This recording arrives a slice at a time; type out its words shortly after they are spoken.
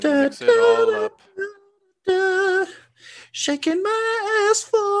We'll Da, mix it all da, up. da, da, shaking my ass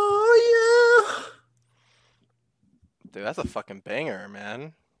for you. Dude, that's a fucking banger,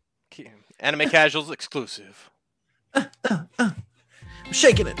 man. Anime Casuals exclusive. I'm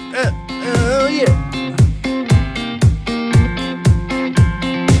shaking it. Oh, yeah.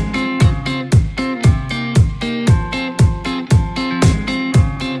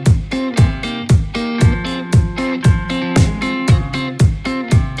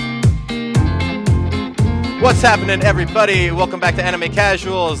 What's happening, everybody? Welcome back to Anime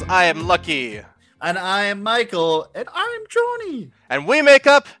Casuals. I am Lucky. And I am Michael. And I'm Johnny. And we make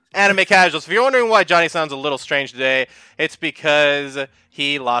up Anime Casuals. If you're wondering why Johnny sounds a little strange today, it's because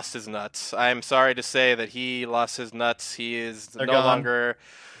he lost his nuts. I'm sorry to say that he lost his nuts. He is They're no gone.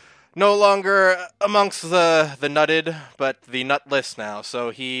 longer amongst the nutted, but the nutless now. So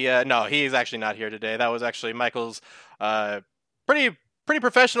he's actually not here today. That was actually Michael's pretty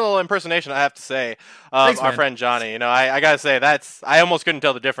professional impersonation, I have to say, of Thanks, our man. friend Johnny. I gotta say I almost couldn't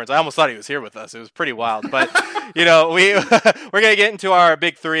tell the difference. I almost thought he was here with us. It was pretty wild. But we're gonna get into our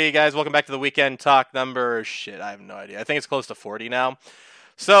big three, guys. Welcome back to the weekend talk number. Shit, I have no idea. I think it's close to 40 now.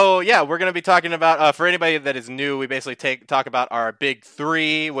 So yeah, we're gonna be talking about for anybody that is new, we basically talk about our big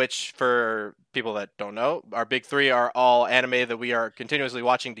three, which for people that don't know, our big three are all anime that we are continuously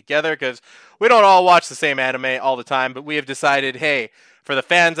watching together because we don't all watch the same anime all the time, but we have decided, hey, for the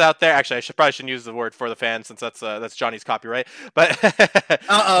fans out there, actually, probably shouldn't use the word for the fans since that's Johnny's copyright. But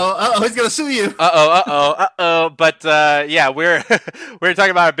He's gonna sue you. But yeah, we're we're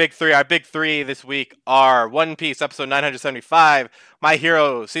talking about our big three. Our big three this week are One Piece episode 975, My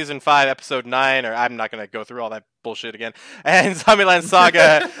Hero season 5 episode 9, or I'm not gonna go through all that bullshit again, and Zombieland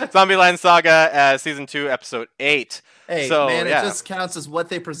Saga season 2 episode 8. Hey, So, man, yeah. it just counts as what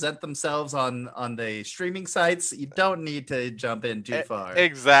they present themselves on the streaming sites. You don't need to jump in too far.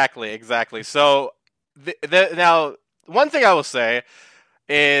 Exactly. So, now one thing I will say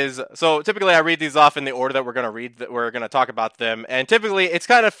is, so typically I read these off in the order that we're gonna talk about them, and typically it's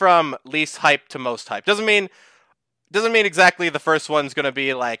kind of from least hype to most hype. Doesn't mean exactly the first one's gonna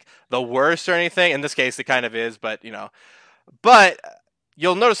be like the worst or anything. In this case, it kind of is, but but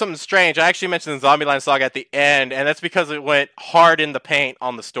you'll notice something strange. I actually mentioned the Zombieland Saga at the end, and that's because it went hard in the paint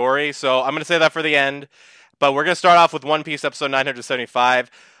on the story. So I'm going to say that for the end. But we're going to start off with One Piece episode 975.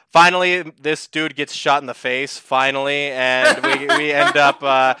 Finally, this dude gets shot in the face. Finally, and we end up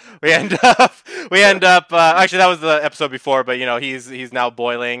actually that was the episode before, but he's now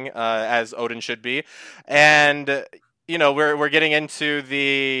boiling as Odin should be, and we're getting into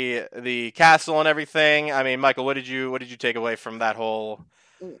the castle and everything. I mean, Michael, what did you take away from that whole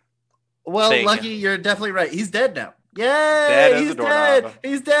thing? Lucky, you're definitely right. He's dead now. Yay! Dead as a doorknob.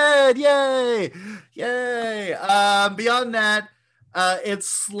 He's dead. Yay! Yay! Beyond that, it's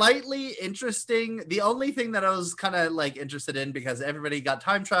slightly interesting. The only thing that I was kind of like interested in, because everybody got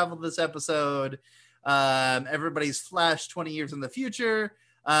time travel this episode, everybody's flashed 20 years in the future,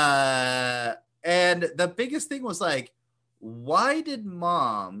 and the biggest thing was like, why did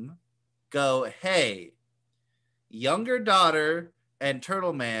mom go, hey, younger daughter and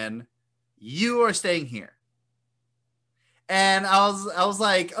Turtle Man, you are staying here? And I was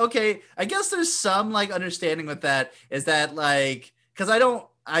like, okay, I guess there's some like understanding with that, is that like, because I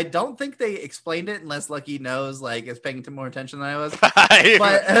don't think they explained it, unless Lucky knows, like, is paying more attention than I was.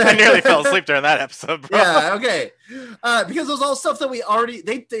 I nearly fell asleep during that episode, bro. Yeah, okay. Because it was all stuff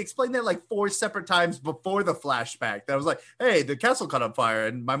that they explained that like 4 separate times before the flashback. That was like, hey, the castle caught on fire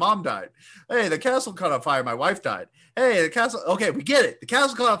and my mom died. Hey, the castle caught on fire, my wife died. Hey, the castle. Okay, we get it. The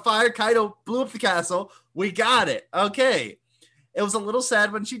castle caught on fire. Kaido blew up the castle. We got it. Okay. It was a little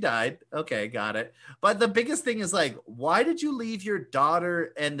sad when she died. Okay, got it. But the biggest thing is like, why did you leave your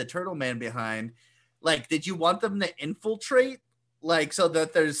daughter and the Turtle Man behind? Like, did you want them to infiltrate? Like, so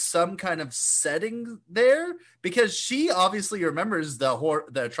that there's some kind of setting there? Because she obviously remembers the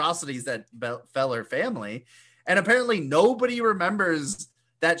atrocities that fell her family. And apparently nobody remembers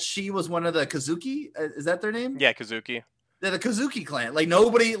that she was one of the Kazuki. Is that their name? Yeah, Kazuki. They're the Kazuki clan. Like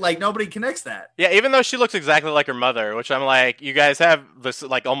nobody connects that. Yeah, even though she looks exactly like her mother, which I'm like, you guys have this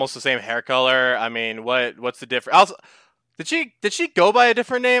like almost the same hair color. I mean, what's the difference? Also, did she go by a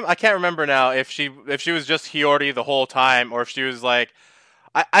different name? I can't remember now if she was just Hiyori the whole time, or if she was like,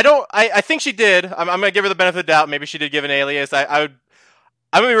 I think she did. I'm gonna give her the benefit of the doubt. Maybe she did give an alias.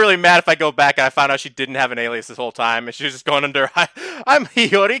 I'm gonna be really mad if I go back and I found out she didn't have an alias this whole time, and she was just going under, I'm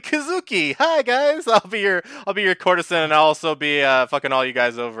Hiyori Kazuki. Hi guys, I'll be your courtesan, and I'll also be fucking all you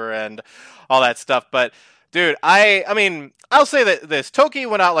guys over and all that stuff. But Dude, I mean, I'll say that this Toki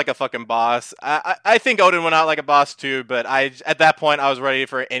went out like a fucking boss. I think Odin went out like a boss too, but at that point I was ready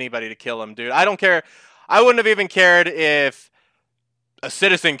for anybody to kill him, dude. I don't care. I wouldn't have even cared if a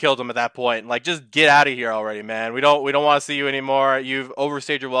citizen killed him at that point. Like, just get out of here already, man. We don't want to see you anymore. You've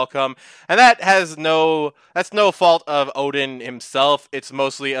overstayed your welcome, and that's no fault of Odin himself. It's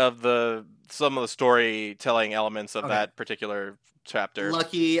mostly of some of the storytelling elements of Okay. that particular chapter.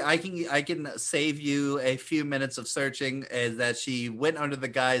 Lucky, I can save you a few minutes of searching. Is that she went under the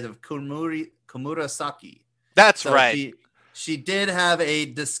guise of Komurasaki. That's So right. she did have a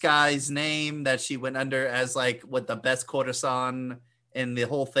disguised name that she went under as like what the best courtesan in the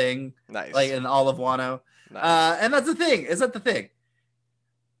whole thing, Nice. like in all of Wano. Nice. And that's the thing. Is that the thing?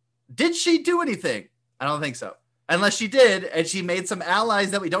 Did she do anything? I don't think so. Unless she did, and she made some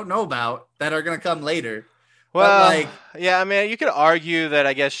allies that we don't know about that are going to come later. Well, like- yeah, I mean, you could argue that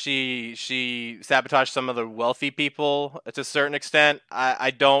I guess she sabotaged some of the wealthy people to a certain extent.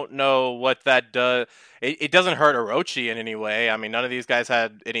 I don't know what that does. It doesn't hurt Orochi in any way. I mean, none of these guys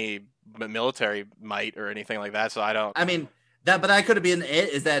had any military might or anything like that, so I don't. I mean, but that could have been it.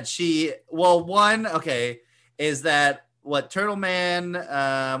 Is that is that what Turtle Man,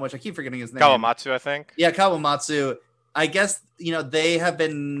 which I keep forgetting his name. Kawamatsu, I think. Yeah, Kawamatsu. I guess, they have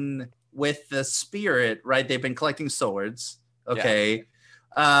been with the spirit, right? They've been collecting swords. Okay.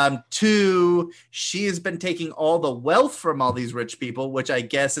 Two, she has been taking all the wealth from all these rich people, which I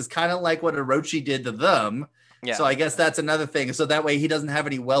guess is kind of like what Orochi did to them. Yeah. So I guess that's another thing. So that way he doesn't have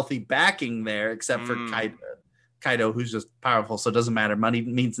any wealthy backing there except for Kaido, who's just powerful. So it doesn't matter. Money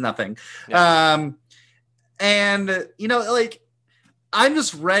means nothing. Yeah. And I'm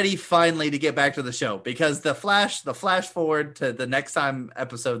just ready finally to get back to the show because the flash forward to the next time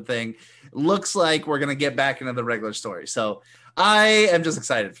episode thing looks like we're going to get back into the regular story. So I am just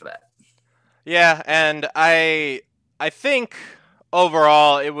excited for that. Yeah, and I think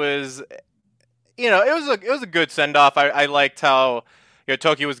overall it was it was a good send off. I liked how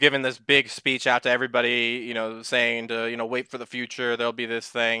Toki was giving this big speech out to everybody, saying to wait for the future. There'll be this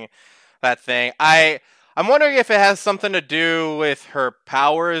thing, that thing. I'm wondering if it has something to do with her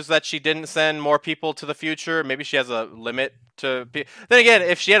powers that she didn't send more people to the future. Maybe she has a limit to. Then again,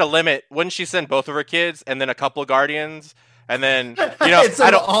 if she had a limit, wouldn't she send both of her kids and then a couple of guardians? And then I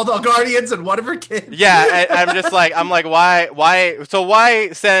don't all the guardians and one of her kids. Yeah, I'm just like why? So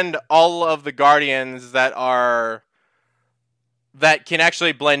why send all of the guardians that can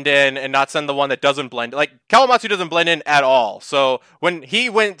actually blend in and not send the one that doesn't blend? Like Kawamatsu doesn't blend in at all. So when he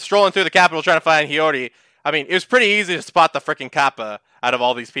went strolling through the capital trying to find Hiyori, I mean, it was pretty easy to spot the freaking Kappa out of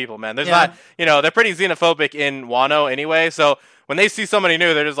all these people, man. There's not, they're pretty xenophobic in Wano anyway. So when they see somebody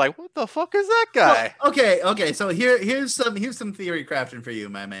new, they're just like, "What the fuck is that guy?" Well, okay. So here's some theory crafting for you,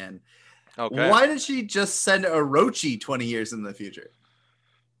 my man. Okay. Why did she just send Orochi 20 years in the future?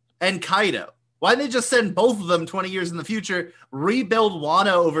 And Kaido? Why didn't they just send both of them 20 years in the future, rebuild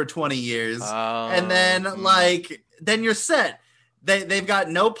Wano over 20 years, and then then you're set. They've got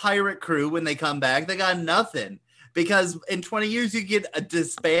no pirate crew when they come back. They got nothing. Because in 20 years, you get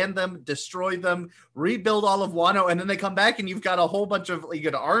disband them, destroy them, rebuild all of Wano, and then they come back and you've got a whole bunch of, you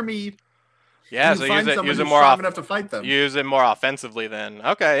got an army. Yeah, so use it more enough to fight them. Use it more offensively then.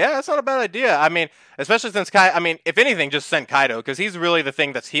 Okay, yeah, that's not a bad idea. I mean, especially since if anything, just send Kaido because he's really the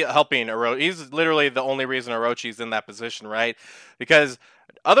thing that's helping Orochi. He's literally the only reason Orochi's in that position, right? Because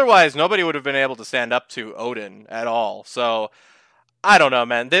otherwise, nobody would have been able to stand up to Odin at all. So I don't know,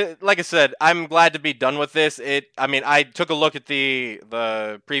 man. Like I said, I'm glad to be done with this. I took a look at the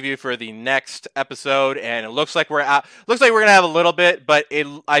preview for the next episode, and it looks like we're out. Looks like we're gonna have a little bit, but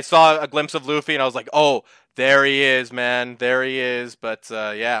I saw a glimpse of Luffy, and I was like, oh, there he is, man. There he is. But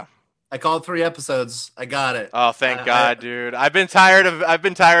yeah. I called 3 episodes. I got it. Oh, thank God, dude. I've been tired of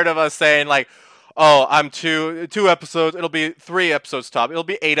us saying like, oh, I'm two episodes. It'll be 3 episodes top. It'll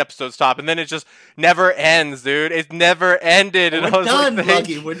be 8 episodes top, and then it just never ends, dude. It never ended. And we're done,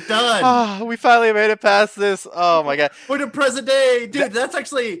 Lucky. We're done. Oh, we finally made it past this. Oh my God. We're to present day, dude. That's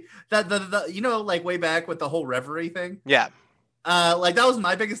actually the like way back with the whole Reverie thing. Yeah. That was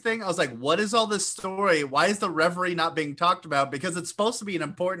my biggest thing. I was like, what is all this story? Why is the Reverie not being talked about? Because it's supposed to be an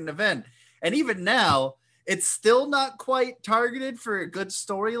important event, and even now, it's still not quite targeted for a good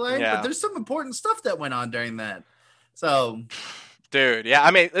storyline, but there's some important stuff that went on during that. So, dude, yeah, I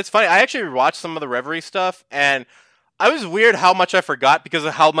mean, it's funny. I actually watched some of the Reverie stuff, and I was weird how much I forgot because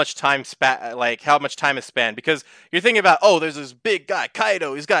of how much time how much time is spanned. Because you're thinking about, oh, there's this big guy,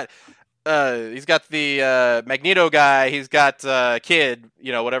 Kaido. He's got he's got the Magneto guy. He's got Kid,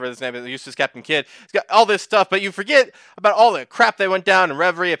 whatever his name is, Eustace Captain Kid. He's got all this stuff, but you forget about all the crap that went down in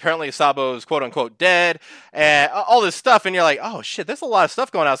Reverie. Apparently, Sabo's quote unquote dead, and all this stuff. And you're like, oh shit, there's a lot of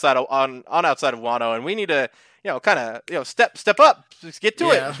stuff going outside outside of Wano, and we need to, kind of, step up, just get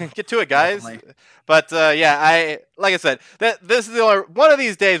to it, get to it, guys. Definitely. But like I said, that this is the only one of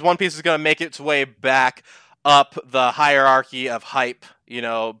these days. One Piece is going to make its way back up the hierarchy of hype,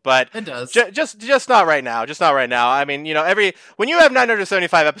 but It does. just not right now. Just not right now. I mean, when you have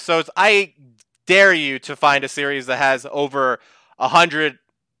 975 episodes, I dare you to find a series that has over 100,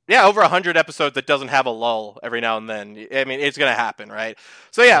 over 100 episodes that doesn't have a lull every now and then. I mean, it's gonna happen, right?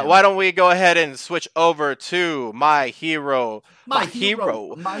 So Yeah. why don't we go ahead and switch over to My Hero? My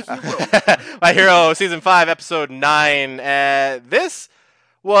hero. My hero. My Hero season 5 episode 9. This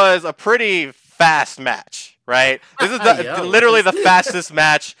was a pretty fast match, right? This is literally the fastest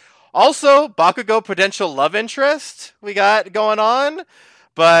match. Also, Bakugo potential love interest we got going on.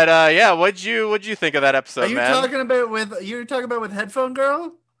 But what'd you think of that episode, Are you man? you're talking about with Headphone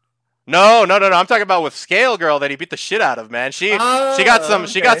Girl? No. I'm talking about with Scale Girl that he beat the shit out of, man. She got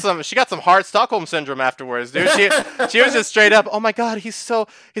some hard Stockholm syndrome afterwards, dude. She was just straight up, oh my god, he's a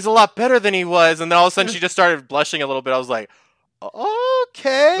lot better than he was, and then all of a sudden she just started blushing a little bit. I was like,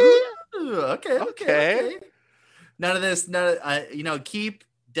 okay. Ooh, okay. None of this. Keep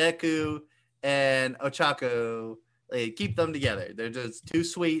Deku and Ochako. Keep them together. They're just too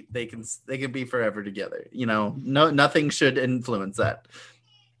sweet. They can be forever together. Nothing should influence that.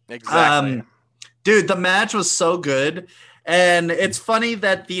 Exactly. Dude, the match was so good. And it's funny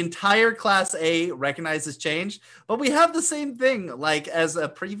that the entire Class A recognizes change, but we have the same thing, like as a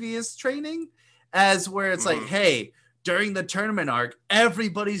previous training, as where it's like, hey, during the tournament arc,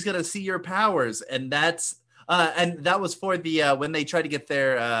 everybody's gonna see your powers, and that was for the when they tried to get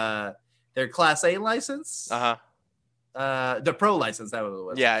their Class A license. The pro license, that was what it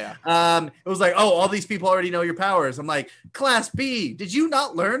was. Yeah. It was like, oh, all these people already know your powers. I'm like, Class B, did you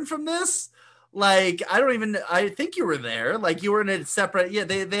not learn from this? Like, I think you were there. Like, you were in a separate,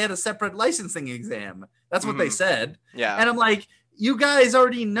 they had a separate licensing exam. That's what they said. Yeah. And I'm like, you guys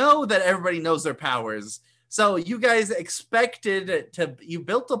already know that everybody knows their powers. So you guys you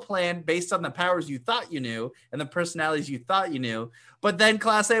built a plan based on the powers you thought you knew and the personalities you thought you knew. But then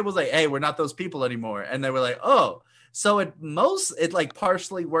Class A was like, hey, we're not those people anymore. And they were like, oh. So it like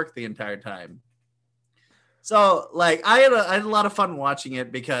partially worked the entire time. So like I had a lot of fun watching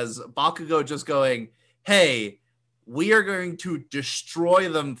it because Bakugo just going, hey, we are going to destroy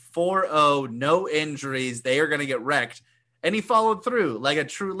them 4-0, no injuries. They are going to get wrecked. And he followed through like a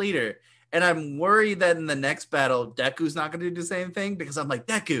true leader. And I'm worried that in the next battle, Deku's not going to do the same thing because I'm like,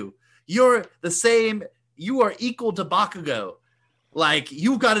 Deku, you're the same. You are equal to Bakugo. Like,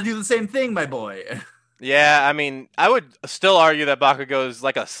 you got to do the same thing, my boy. Yeah, I mean, I would still argue that Bakugo is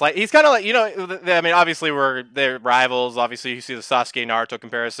like he's kind of like, I mean, obviously they're rivals. Obviously, you see the Sasuke Naruto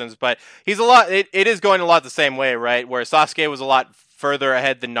comparisons, but he's it is going a lot the same way, right? Where Sasuke was a lot further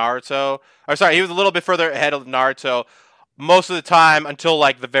ahead than Naruto. Or sorry, he was a little bit further ahead of Naruto most of the time until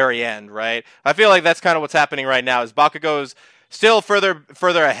like the very end, right? I feel like that's kind of what's happening right now is Bakugo's still further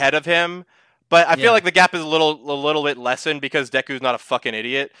ahead of him. But I feel like the gap is a little bit lessened because Deku's not a fucking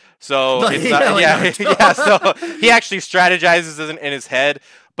idiot. So it's not, so he actually strategizes in his head.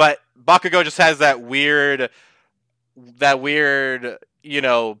 But Bakugo just has that weird,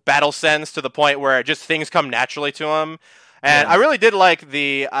 battle sense to the point where just things come naturally to him. And I really did like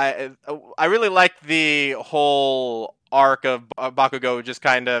I really liked the whole arc of Bakugo just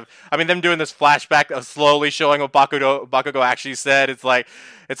kind of, I mean, them doing this flashback of slowly showing what Bakugo actually said. It's like,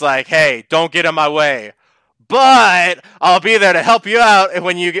 hey, don't get in my way, but I'll be there to help you out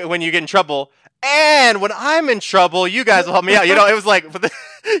when you get in trouble. And when I'm in trouble, you guys will help me out. It was like,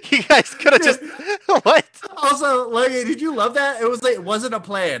 you guys could have just, what? Also, like, did you love that? It was like, it wasn't a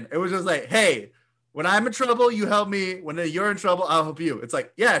plan. It was just like, hey, when I'm in trouble, you help me. When you're in trouble, I'll help you. It's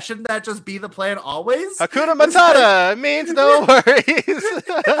like, yeah, shouldn't that just be the plan always? Hakuna Matata means no worries.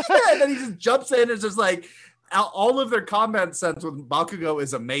 And then he just jumps in. It's just like, all of their combat sense with Bakugo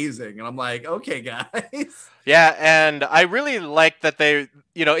is amazing. And I'm like, okay, guys. Yeah, and I really liked that they,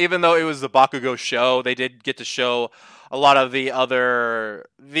 even though it was the Bakugo show, they did get to show a lot of the other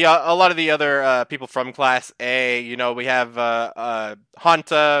people from Class A. We have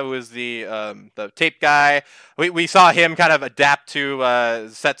Hanta, who is the tape guy. We saw him kind of adapt to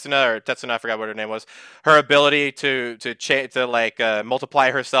Setsuna, I forgot what her name was. Her ability to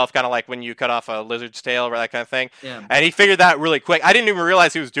multiply herself, kind of like when you cut off a lizard's tail or that kind of thing. Yeah. And he figured that really quick. I didn't even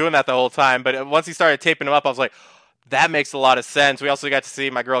realize he was doing that the whole time, but once he started taping him up, I was like, That makes a lot of sense. We also got to see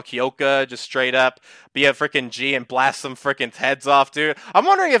my girl Kyoka just straight up be a freaking G and blast some freaking heads off, dude. I'm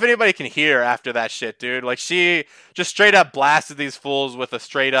wondering if anybody can hear after that shit, dude. Like, she just straight up blasted these fools with a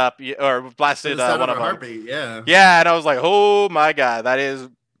straight up, or To blasted the sound one of of her them. heartbeat, yeah. Yeah, and I was like, oh my god,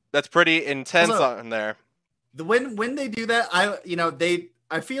 that's pretty intense Also, on there. when they do that,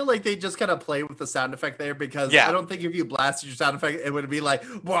 I feel like they just kind of play with the sound effect there because I Yeah. don't think if you blasted your sound effect, it would be like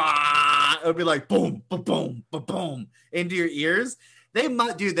wah, it would be like boom, boom, boom, boom, boom into your ears. They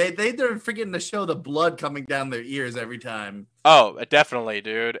might do they're freaking to show the blood coming down their ears every time. Oh, definitely,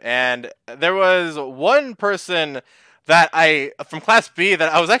 dude. And there was one person that from Class B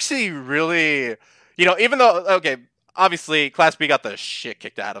that I was actually really, even though, okay, obviously Class B got the shit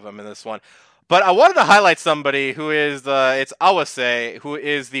kicked out of him in this one, but I wanted to highlight somebody who is it's Awase, who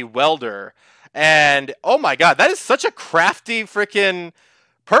is the welder. And oh my god, that is such a crafty freaking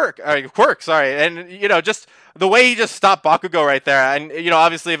quirk, sorry. And just the way he just stopped Bakugo right there, and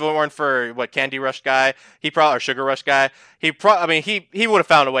obviously if it weren't for Candy Rush guy, or Sugar Rush guy, I mean, he would have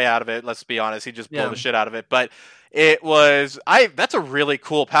found a way out of it. Let's be honest, he just blew the shit out of it. But that's a really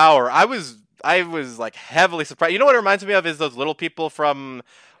cool power. I was like heavily surprised. You know what it reminds me of is those little people from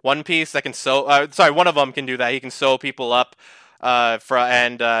One Piece that can sew. One of them can do that. He can sew people up. Like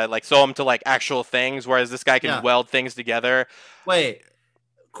sew them to like actual things, whereas this guy can weld things together. Wait,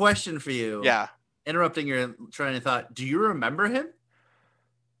 question for you. Yeah. Interrupting your train of thought. Do you remember him?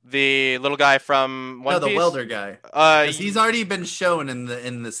 The little guy from One Piece? No, the welder guy. He's already been shown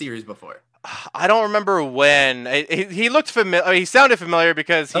in the series before. I don't remember when. He looked familiar. He sounded familiar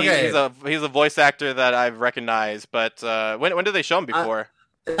because he's a voice actor that I've recognized. But when did they show him before?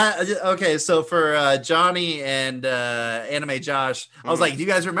 Okay, so for Johnny and Anime Josh, I was like, do you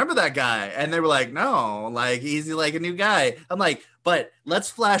guys remember that guy? And they were like, no, like he's like a new guy. I'm like, but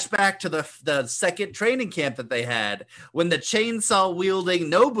let's flash back to the second training camp that they had when the chainsaw wielding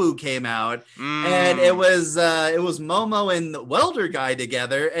Nobu came out, and it was Momo and the welder guy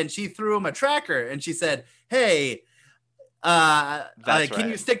together, and she threw him a tracker, and she said, hey, can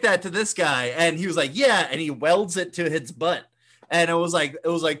you stick that to this guy? And he was like, yeah, and he welds it to his butt. And it was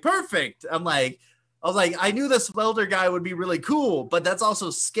like perfect. I was like, I knew this welder guy would be really cool, but that's also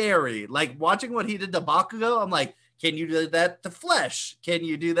scary. Like watching what he did to Bakugo, I'm like, can you do that to Flesh? Can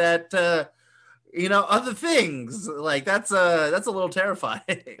you do that to, other things? Like that's a little terrifying.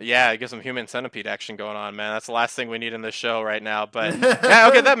 Yeah, get some human centipede action going on, man. That's the last thing we need in this show right now. But yeah,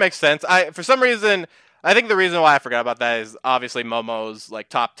 okay, that makes sense. For some reason, I think the reason why I forgot about that is obviously Momo's like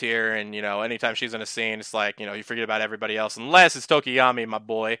top tier, and anytime she's in a scene, it's like you forget about everybody else unless it's Tokiyami, my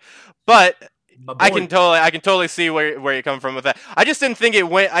boy. But I can totally see where you're coming from with that. I just didn't think it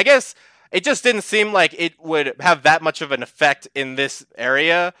went. I guess it just didn't seem like it would have that much of an effect in this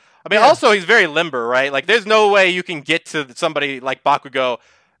area. I mean, also he's very limber, right? Like, there's no way you can get to somebody like Bakugo,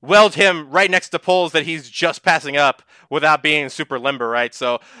 weld him right next to poles that he's just passing up without being super limber, right?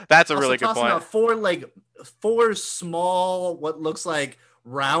 So that's a really good point. Out four small, what looks like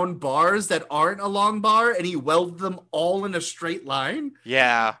round bars that aren't a long bar, and he welded them all in a straight line.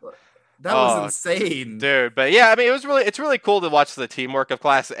 Yeah. That was insane, dude. But yeah, I mean, it's really cool to watch the teamwork of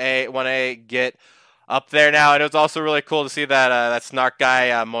Class 1A get up there now, and it was also really cool to see that snark guy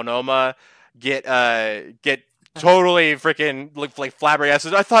Monoma get totally freaking like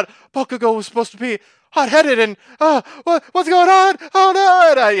flabbergasted. I thought Bakugo was supposed to be hot-headed and what's going on? Oh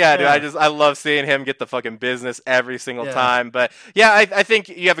no! And, dude, I love seeing him get the fucking business every single time. But yeah, I think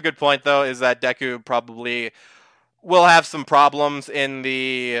you have a good point though. Is that Deku probably will have some problems in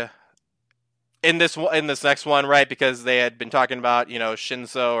this next one, right? Because they had been talking about,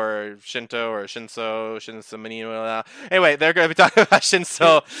 Shinso or Shinto or Shinso Manino. Anyway, they're going to be talking about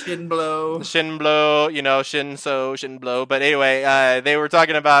Shinso. Shinblo. Shinso. But anyway, they were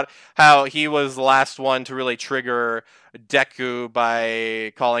talking about how he was the last one to really trigger Deku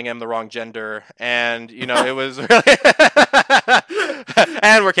by calling him the wrong gender, and it was really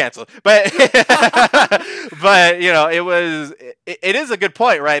and we're canceled. But but it is a good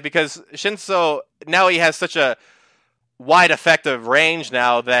point, right? Because Shinso now he has such a wide effective range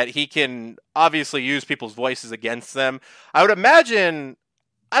now that he can obviously use people's voices against them. I would imagine,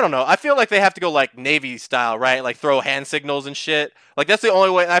 I don't know, I feel like they have to go like Navy style, right? Like throw hand signals and shit. Like that's the only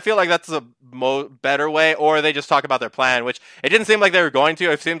way. I feel like that's a better way, or they just talk about their plan, which it didn't seem like they were going to.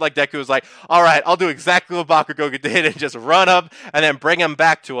 It seemed like Deku was like, all right, I'll do exactly what Bakugo did and just run up and then bring him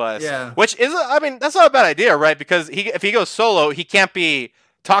back to us. Yeah. Which is, I mean, that's not a bad idea, right? Because if he goes solo, he can't be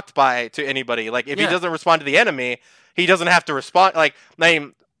talked by to anybody. Like if he doesn't respond to the enemy, he doesn't have to respond. Like, I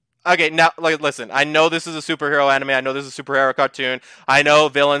mean, okay, now, like, listen. I know this is a superhero anime. I know this is a superhero cartoon. I know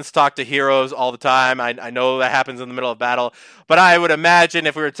villains talk to heroes all the time. I know that happens in the middle of battle. But I would imagine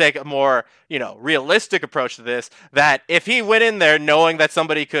if we were to take a more, realistic approach to this, that if he went in there knowing that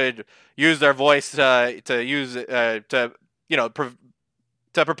somebody could use their voice to use to, you know, pro-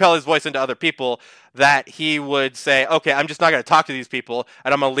 to propel his voice into other people, that he would say, "Okay, I'm just not going to talk to these people,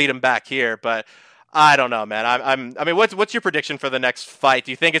 and I'm going to lead them back here." But I don't know, man. I mean, what's your prediction for the next fight?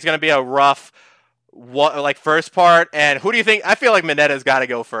 Do you think it's going to be a rough, first part? And who do you think? I feel like Minetta's got to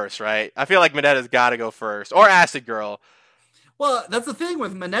go first, right? I feel like Minetta's got to go first, or Acid Girl. Well, that's the thing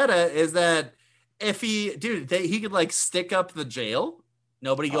with Mineta is that if he could like stick up the jail.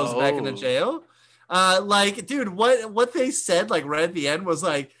 Nobody goes back into Oh, jail. Like, dude, what they said like right at the end was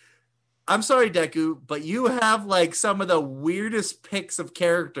like, I'm sorry, Deku, but you have like some of the weirdest picks of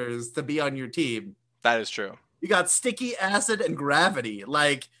characters to be on your team. that is true. You got sticky acid and gravity,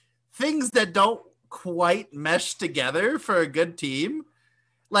 like things that don't quite mesh together for a good team.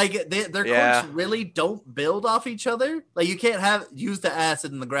 Like their quirks Yeah, really don't build off each other. Like you can't have use the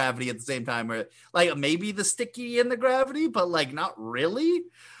acid and the gravity at the same time, or like maybe the sticky and the gravity, but like not really.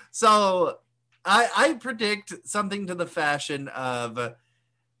 So I predict something to the fashion of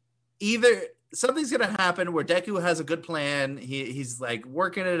either something's gonna happen where Deku has a good plan. He's like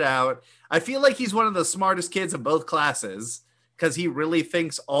working it out. I feel like he's one of the smartest kids in both classes because he really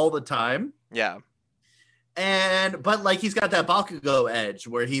thinks all the time. yeah. And but like he's got that Bakugo edge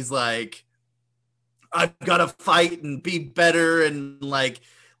where he's like, I've got to fight and be better and like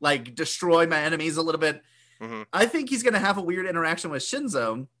destroy my enemies a little bit. Hmm. I think he's gonna have a weird interaction with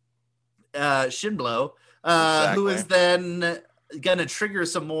Shinblo, who Exactly. is then gonna trigger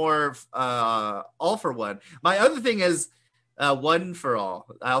some more all for one. My other thing is one for all.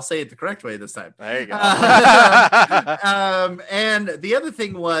 I'll say it the correct way this time. There you go. And the other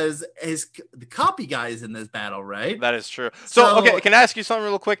thing was the copy guys in this battle, right? That is true. So, So okay, can I ask you something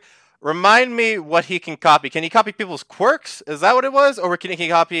real quick? Remind me what he can copy. Can he copy people's quirks? Is that what it was, or can he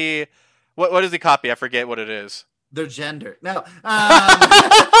copy? What does he copy? I forget what it is. their gender. No.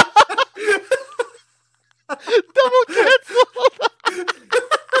 Double cancel.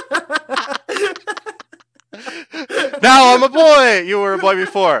 Now I'm a boy. You were a boy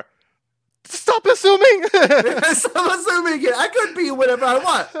before. Stop assuming. So I'm assuming I could be whatever I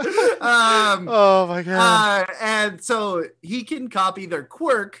want. Oh my god. And so he can copy their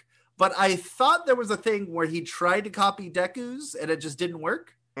quirk, but I thought there was a thing where he tried to copy Deku's and it just didn't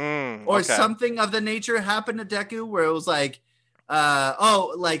work. Or Okay. something of the nature happened to Deku where it was like,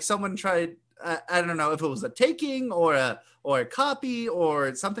 like someone tried. I don't know if it was a taking or a copy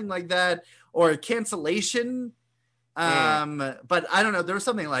or something like that or a cancellation. But I don't know. There was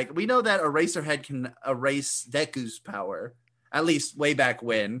something like we know that Eraserhead can erase Deku's power, at least way back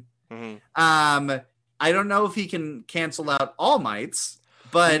when. Mm-hmm. I don't know if he can cancel out All Might's,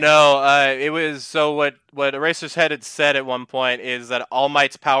 but No, it was so what Eraser's Head had said at one point is that All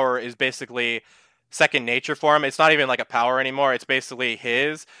Might's power is basically second nature for him. It's not even like a power anymore. It's basically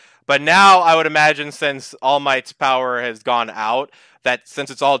his. But now I would imagine since All Might's power has gone out, that since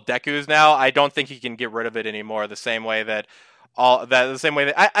it's all Deku's now, I don't think he can get rid of it anymore. The same way that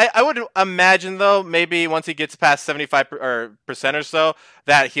I would imagine though maybe once he gets past 75% or so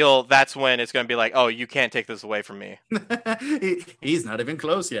that that's when it's going to be like, oh, you can't take this away from me. he's not even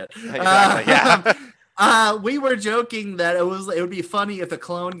close yet. Exactly. Yeah. We were joking that it would be funny if the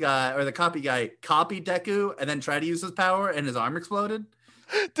clone guy or the copy guy copied Deku and then tried to use his power and his arm exploded.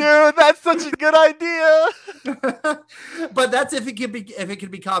 Dude, that's such a good idea. But that's if it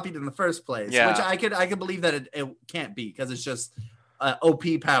could be copied in the first place, Yeah. which I could believe that it can't be because it's just OP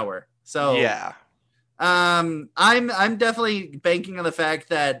power. So Yeah. I'm definitely banking on the fact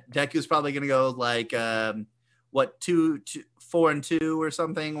that Deku's probably going to go like what 4-2 or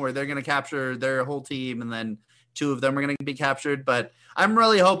something, where they're going to capture their whole team and then two of them are going to be captured. But I'm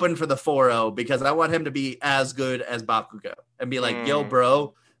really hoping for the 4-0 because I want him to be as good as Bakugo and be like, yo,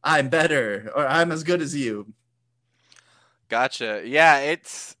 bro, I'm better or I'm as good as you. Gotcha. Yeah,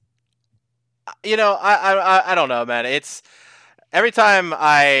 it's I don't know, man. It's every time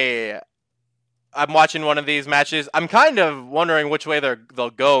I'm watching one of these matches, I'm kind of wondering which way they'll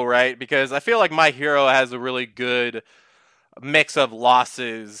go, right? Because I feel like My Hero has a really good mix of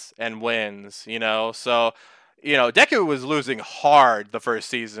losses and wins, So, Deku was losing hard the first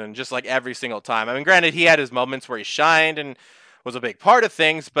season, just like every single time. I mean, granted, he had his moments where he shined and was a big part of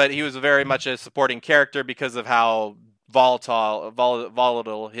things, but he was very much a supporting character because of how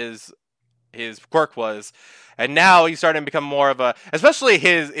volatile his quirk was. And now he's starting to become more of a, especially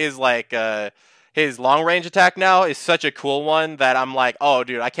his like his long range attack now is such a cool one that I'm like, oh,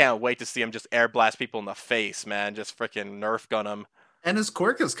 dude, I can't wait to see him just air blast people in the face, man. Just freaking Nerf gun him. And his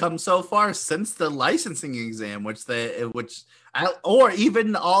quirk has come so far since the licensing exam, or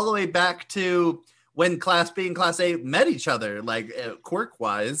even all the way back to when Class B and Class A met each other, like quirk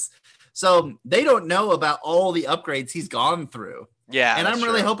wise. So they don't know about all the upgrades he's gone through. Yeah, and I'm that's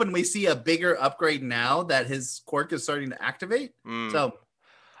really true. hoping we see a bigger upgrade now that his quirk is starting to activate. So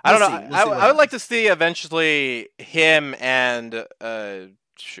I don't know. We'll see what I would like to happens. see eventually him and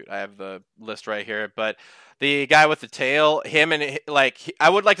shoot, I have the list right here, but the guy with the tail, him and I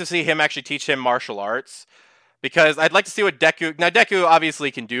would like to see him actually teach him martial arts because I'd like to see what Deku. Now Deku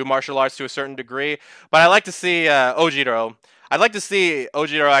obviously can do martial arts to a certain degree, but I like to see Ojiro. I'd like to see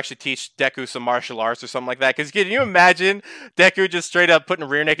Ojiro actually teach Deku some martial arts or something like that. Because can you imagine Deku just straight up putting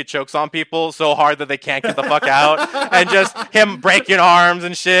rear naked chokes on people so hard that they can't get the fuck out, and just him breaking arms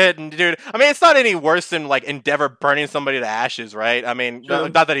and shit? And dude, I mean, it's not any worse than like Endeavor burning somebody to ashes, right? I mean, True.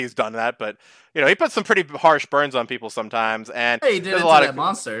 not that he's done that, but he puts some pretty harsh burns on people sometimes, and Hey, he did there's it a to lot that of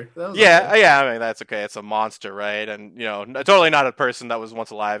monster. That was yeah, okay. yeah. I mean, that's okay. It's a monster, right? And totally not a person that was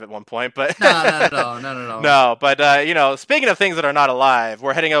once alive at one point, but No, not at all. Not at all. no. But speaking of things that are not alive,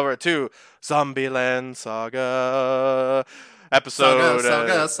 we're heading over to Zombieland Saga Saga, episode,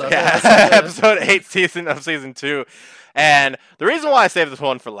 saga, saga, yeah, saga. episode 8, season 2. And the reason why I saved this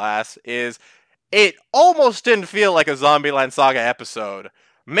one for last is it almost didn't feel like a Zombieland Saga episode,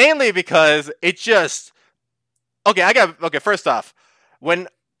 mainly because it just okay. First off, when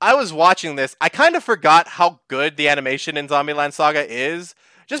I was watching this, I kind of forgot how good the animation in Zombieland Saga is,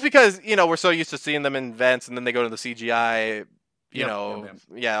 just because we're so used to seeing them in events, and then they go to the CGI, Yep, yep, yep.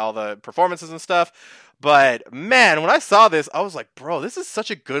 yeah, all the performances and stuff. But man, when I saw this, I was like, bro, this is such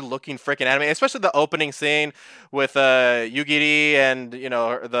a good looking freaking anime, especially the opening scene with Yugiri and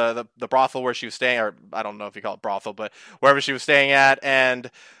the brothel where she was staying, or I don't know if you call it brothel, but wherever she was staying at, and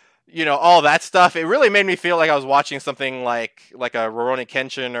all that stuff. It really made me feel like I was watching something like a Rurouni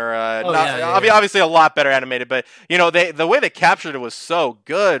Kenshin or Oh not yeah, yeah, yeah. obviously a lot better animated, but the way they captured it was so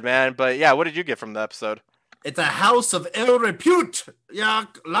good, man. But yeah, what did you get from the episode? It's a house of ill repute. Yeah,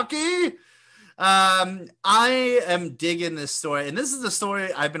 lucky. I am digging this story, and this is the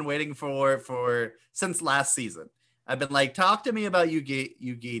story I've been waiting for since last season. I've been like, talk to me about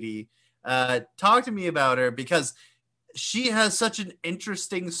Yugiri. Talk to me about her because she has such an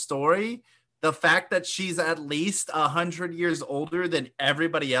interesting story. The fact that she's at least 100 years older than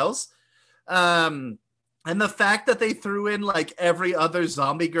everybody else. Um, and the fact that they threw in like every other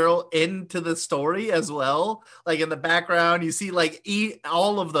zombie girl into the story as well. Like in the background, you see like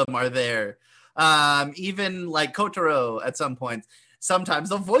all of them are there. Even like Kotaro at some point. Sometimes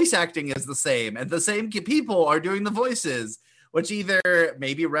the voice acting is the same, and the same people are doing the voices, which either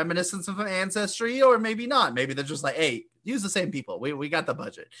maybe reminiscence of ancestry or maybe not. Maybe they're just like, hey, use the same people. We got the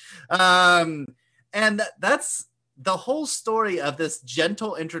budget. And that's the whole story of this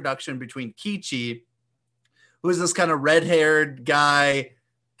gentle introduction between Kichi, who is this kind of red-haired guy,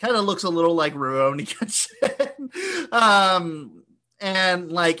 kind of looks a little like Rurouni Kenshin.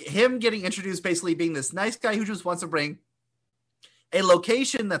 And like him getting introduced basically being this nice guy who just wants to bring a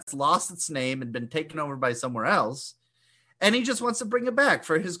location that's lost its name and been taken over by somewhere else, and he just wants to bring it back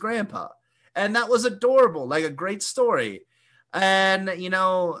for his grandpa. And that was adorable, like a great story. And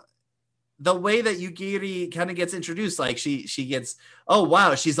the way that Yugiri kind of gets introduced, like she gets, oh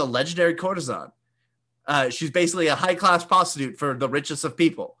wow, she's a legendary courtesan. She's basically a high class prostitute for the richest of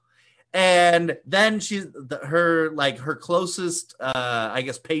people. And then her closest I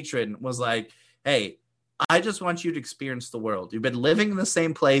guess patron was like, hey, I just want you to experience the world. You've been living in the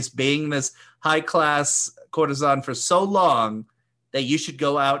same place, being this high class courtesan for so long that you should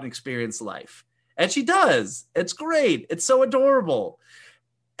go out and experience life. And she does. It's great. It's so adorable.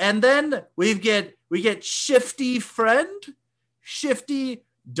 And then we get shifty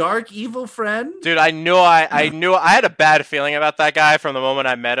dark evil friend. Dude, I had a bad feeling about that guy from the moment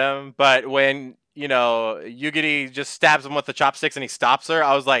I met him, but when Yugiri just stabs him with the chopsticks and he stops her,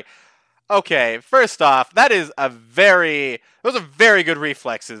 I was like, okay, first off, those are very good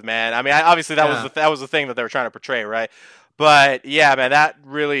reflexes, man. I mean, obviously that was the thing that they were trying to portray, right? But yeah, man, that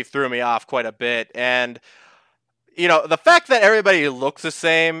really threw me off quite a bit. And the fact that everybody looks the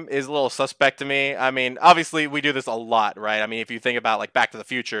same is a little suspect to me. I mean, obviously we do this a lot, right? I mean, if you think about like Back to the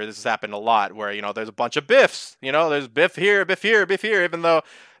Future, this has happened a lot where, there's a bunch of Biffs, there's Biff here, Biff here, Biff here, even though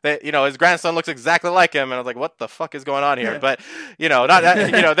that his grandson looks exactly like him, and I was like, what the fuck is going on here? But not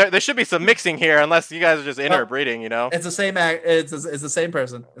there should be some mixing here, unless you guys are just interbreeding. It's the same act. It's the same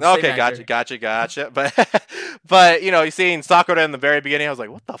person. Okay, gotcha. But you seeing Sakura in the very beginning, I was like,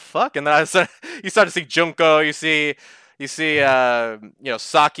 what the fuck? And then you start to see Junko, you see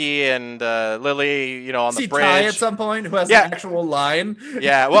Saki and Lily, on the bridge. Tai at some point, who has an actual line.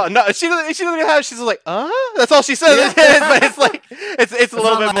 Yeah, well, no, she doesn't have. She's like, that's all she says. But it's like it's a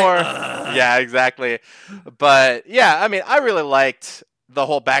little bit more. Yeah, exactly. But yeah, I mean, I really liked the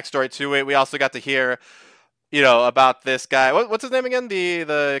whole backstory to it. We also got to hear, about this guy. What's his name again?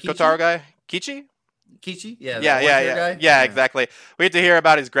 The Kotaro guy, Kichi. Kichi, yeah, exactly. We get to hear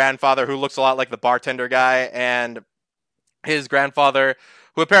about his grandfather, who looks a lot like the bartender guy, and his grandfather,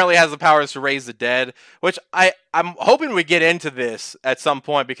 who apparently has the powers to raise the dead, which I'm hoping we get into this at some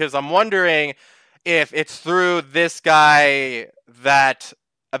point, because I'm wondering if it's through this guy that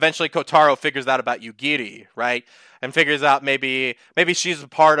eventually Kotaro figures out about Yugiri, right? And figures out maybe she's a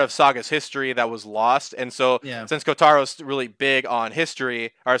part of Saga's history that was lost. And so since Kotaro's really big on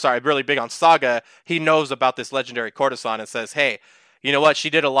really big on Saga, he knows about this legendary courtesan and says, hey, you know what?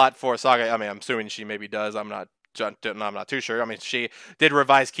 She did a lot for Saga. I mean, I'm assuming she maybe does. I'm not too sure. I mean, she did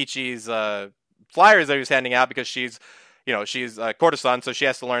revise Kichi's flyers that he was handing out, because she's a courtesan, so she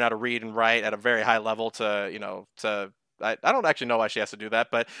has to learn how to read and write at a very high level I don't actually know why she has to do that,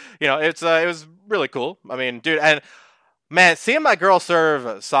 but it was really cool. I mean, dude, and man, seeing my girl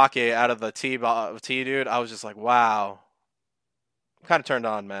serve sake out of the tea, dude, I was just like, wow. I'm kind of turned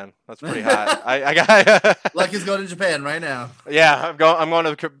on, man. That's pretty hot. I got Lucky's going to Japan right now. Yeah, I'm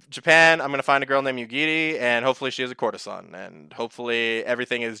going to Japan. I'm going to find a girl named Yugiri, and hopefully she is a courtesan, and hopefully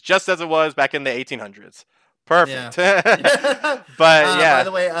everything is just as it was back in the 1800s. Perfect. Yeah. But yeah. By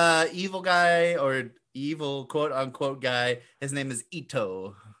the way, evil guy, or evil quote unquote guy, his name is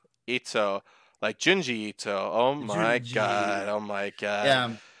Ito, like Junji Ito. Oh my god.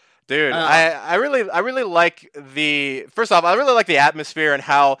 Yeah, dude, I really like first off, I really like the atmosphere and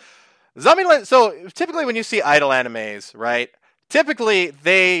how Zombieland. So typically when you see idol animes, right, typically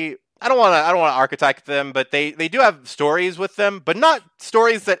I don't want to archetype them, but they do have stories with them, but not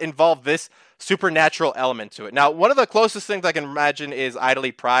stories that involve this supernatural element to it. Now, one of the closest things I can imagine is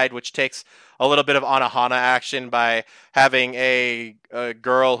Idly Pride, which takes a little bit of Anohana action by having a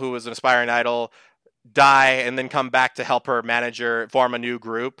girl who was an aspiring idol die and then come back to help her manager form a new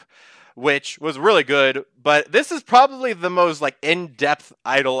group, which was really good. But this is probably the most like in-depth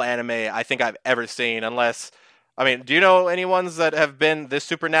idol anime I think I've ever seen, unless... I mean, do you know any ones that have been this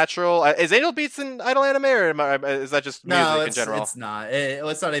supernatural? Is Angel Beats an idol anime, or is that just music in general? No, it's not.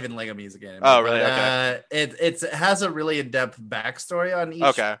 It's not even Lego music anime. Oh, really? Okay. It has a really in-depth backstory on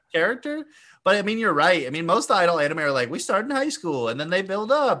each character. But I mean, you're right. I mean, most idol anime are like, we start in high school, and then they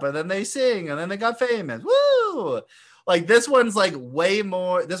build up, and then they sing, and then they got famous. Woo! Like this one's like way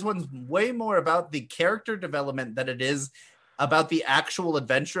more. This one's way more about the character development than it is about the actual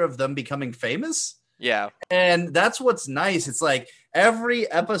adventure of them becoming famous. Yeah. And that's what's nice. It's like every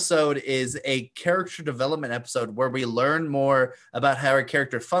episode is a character development episode where we learn more about how a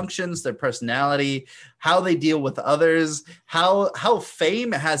character functions, their personality, how they deal with others, how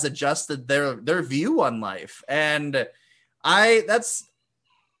fame has adjusted their view on life. And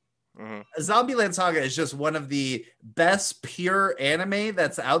Zombieland Saga is just one of the best pure anime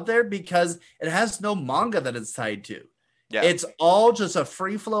that's out there because it has no manga that it's tied to. Yeah. It's all just a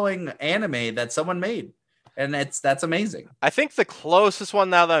free-flowing anime that someone made, and that's amazing. I think the closest one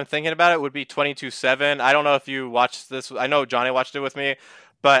now that I'm thinking about it would be 22/7. I don't know if you watched this. I know Johnny watched it with me,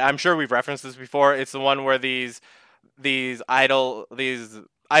 but I'm sure we've referenced this before. It's the one where these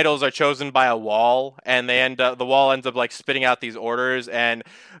idols are chosen by a wall, and the wall ends up like spitting out these orders, and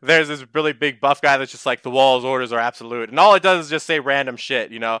there's this really big buff guy that's just like, the wall's orders are absolute, and all it does is just say random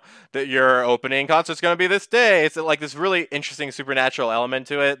shit, that your opening concert's gonna be this day. It's like this really interesting supernatural element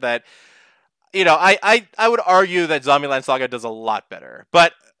to it that, I would argue that Zombieland Saga does a lot better,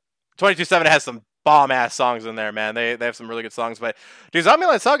 but 22/7 has some bomb-ass songs in there, man. They have some really good songs, but dude,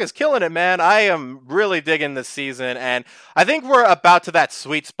 Zombieland Saga is killing it, man. I am really digging this season, and I think we're about to that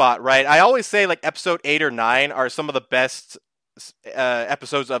sweet spot, right? I always say like episode 8 or 9 are some of the best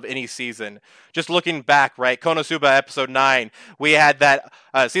episodes of any season. Just looking back, right? Konosuba episode 9, we had that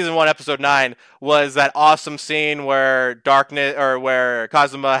season 1 episode 9 was that awesome scene where where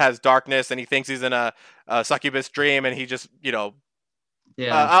Kazuma has darkness and he thinks he's in a succubus dream, and he just,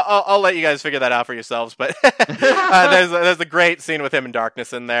 yeah, I'll let you guys figure that out for yourselves, but there's a great scene with him in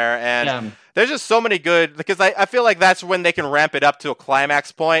darkness in there, and there's just so many good, because I feel like that's when they can ramp it up to a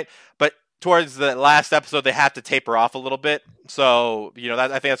climax point, but towards the last episode they have to taper off a little bit. So I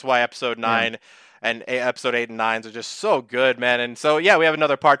think that's why episode 9 and episode 8 and 9 are just so good, man. And so we have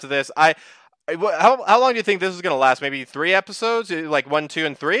another part to this. How long do you think this is going to last? Maybe 3 episodes, like 1, 2,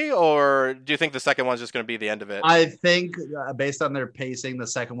 and 3, or do you think the second one's just going to be the end of it? I think based on their pacing, the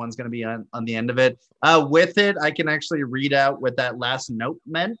second one's going to be on the end of it. With it, I can actually read out what that last note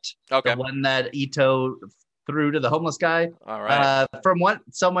meant. Okay. The one that Ito threw to the homeless guy. All right. From what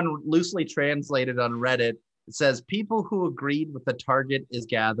someone loosely translated on Reddit, it says people who agreed with the target is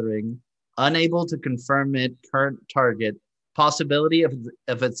gathering, unable to confirm it, current target, possibility of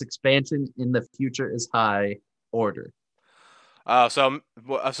its expansion in the future is high, order. I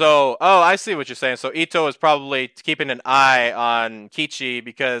see what you're saying. So Ito is probably keeping an eye on Kichi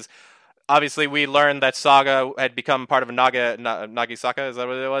because obviously we learned that Saga had become part of a Nagisaka, is that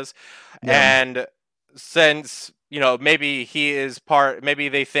what it was? Yeah. And since maybe maybe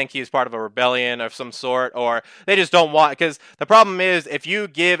they think he's part of a rebellion of some sort, or they just don't want, because the problem is if you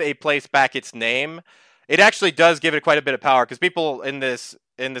give a place back its name, it actually does give it quite a bit of power, because people in this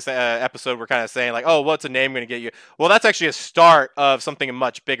episode were kind of saying like, oh, what's a name going to get you? Well, that's actually a start of something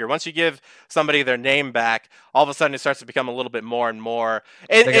much bigger. Once you give somebody their name back, all of a sudden it starts to become a little bit more and more.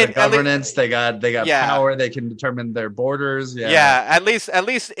 They got governance, they got power, they can determine their borders. Yeah, at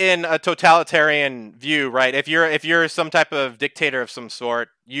least in a totalitarian view, right? If you're some type of dictator of some sort,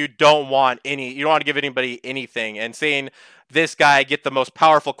 you don't want to give anybody anything. And seeing this guy get the most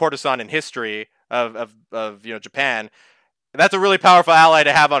powerful courtesan in history of Japan, that's a really powerful ally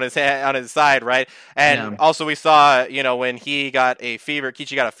to have on his side, right? And also we saw, when Kichi got a fever,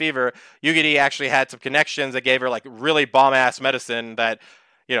 Yugiri actually had some connections that gave her like really bomb-ass medicine that,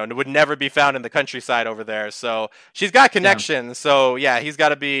 would never be found in the countryside over there. So she's got connections. Yeah. So he's got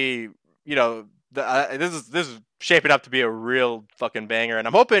to be, this is shaping up to be a real fucking banger. And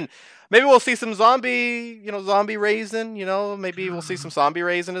I'm hoping maybe we'll see some zombie raising, maybe we'll see some zombie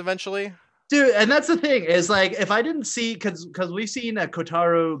raising eventually. Dude, and that's the thing is like, if I didn't see, because we've seen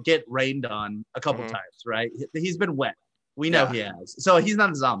Kotaro get rained on a couple times, right? He's been wet. We know he has. So he's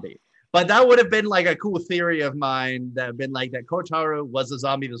not a zombie. But that would have been like a cool theory of mine that have been like that Kotaro was a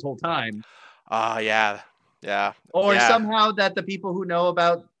zombie this whole time. Yeah. Or somehow that the people who know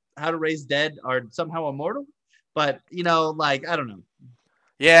about how to raise dead are somehow immortal. But, I don't know.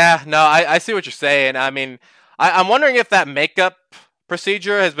 Yeah, no, I see what you're saying. I mean, I'm wondering if that makeup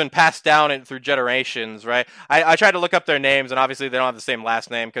procedure has been passed down through generations, right? I tried to look up their names, and obviously they don't have the same last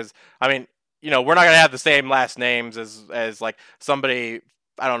name, because I mean, we're not gonna have the same last names as like somebody,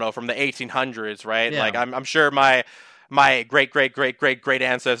 I don't know, from the 1800s, right? Like I'm sure my great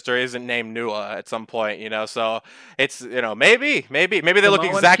ancestor isn't named Nua at some point, so it's maybe they look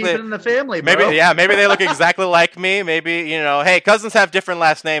exactly, keep it in the family, bro. maybe they look exactly like me. Maybe hey, cousins have different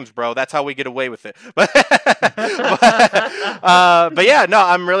last names, bro. That's how we get away with it. But yeah, no,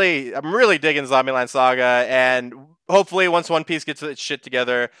 I'm really digging Zombieland Saga, and hopefully once One Piece gets its shit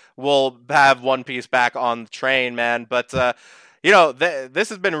together, we'll have One Piece back on the train, man. But this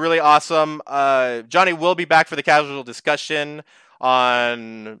has been really awesome. Johnny will be back for the casual discussion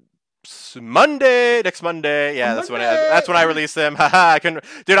on next Monday. Yeah, that's when I release them.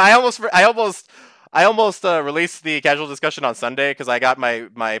 Dude, I almost released the casual discussion on Sunday because I got my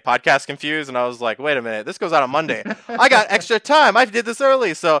podcast confused, and I was like, wait a minute, this goes out on Monday. I got extra time. I did this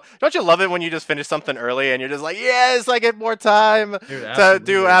early. So don't you love it when you just finish something early and you're just like, yes, I get more time to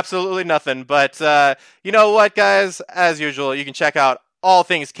do absolutely nothing. But you know what, guys? As usual, you can check out all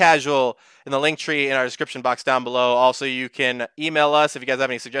things casual in the link tree in our description box down below. Also, you can email us if you guys have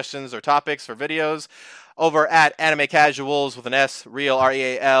any suggestions or topics for videos over at animecasuals with an S, real,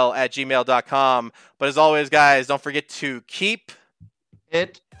 REAL, @gmail.com. But as always, guys, don't forget to keep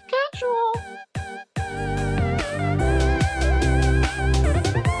it casual.